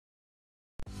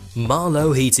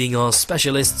Marlowe Heating are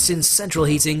specialists in central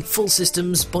heating, full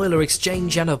systems, boiler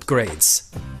exchange and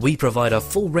upgrades. We provide a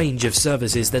full range of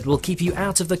services that will keep you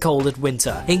out of the cold at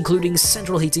winter, including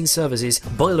central heating services,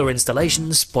 boiler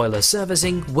installations, boiler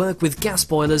servicing, work with gas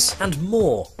boilers and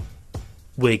more.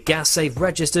 We're Gas Safe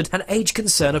registered and Age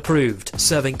Concern approved,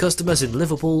 serving customers in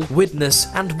Liverpool, Widnes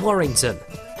and Warrington.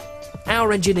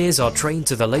 Our engineers are trained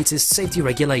to the latest safety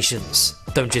regulations.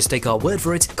 Don't just take our word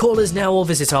for it, call us now or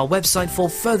visit our website for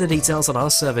further details on our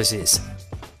services.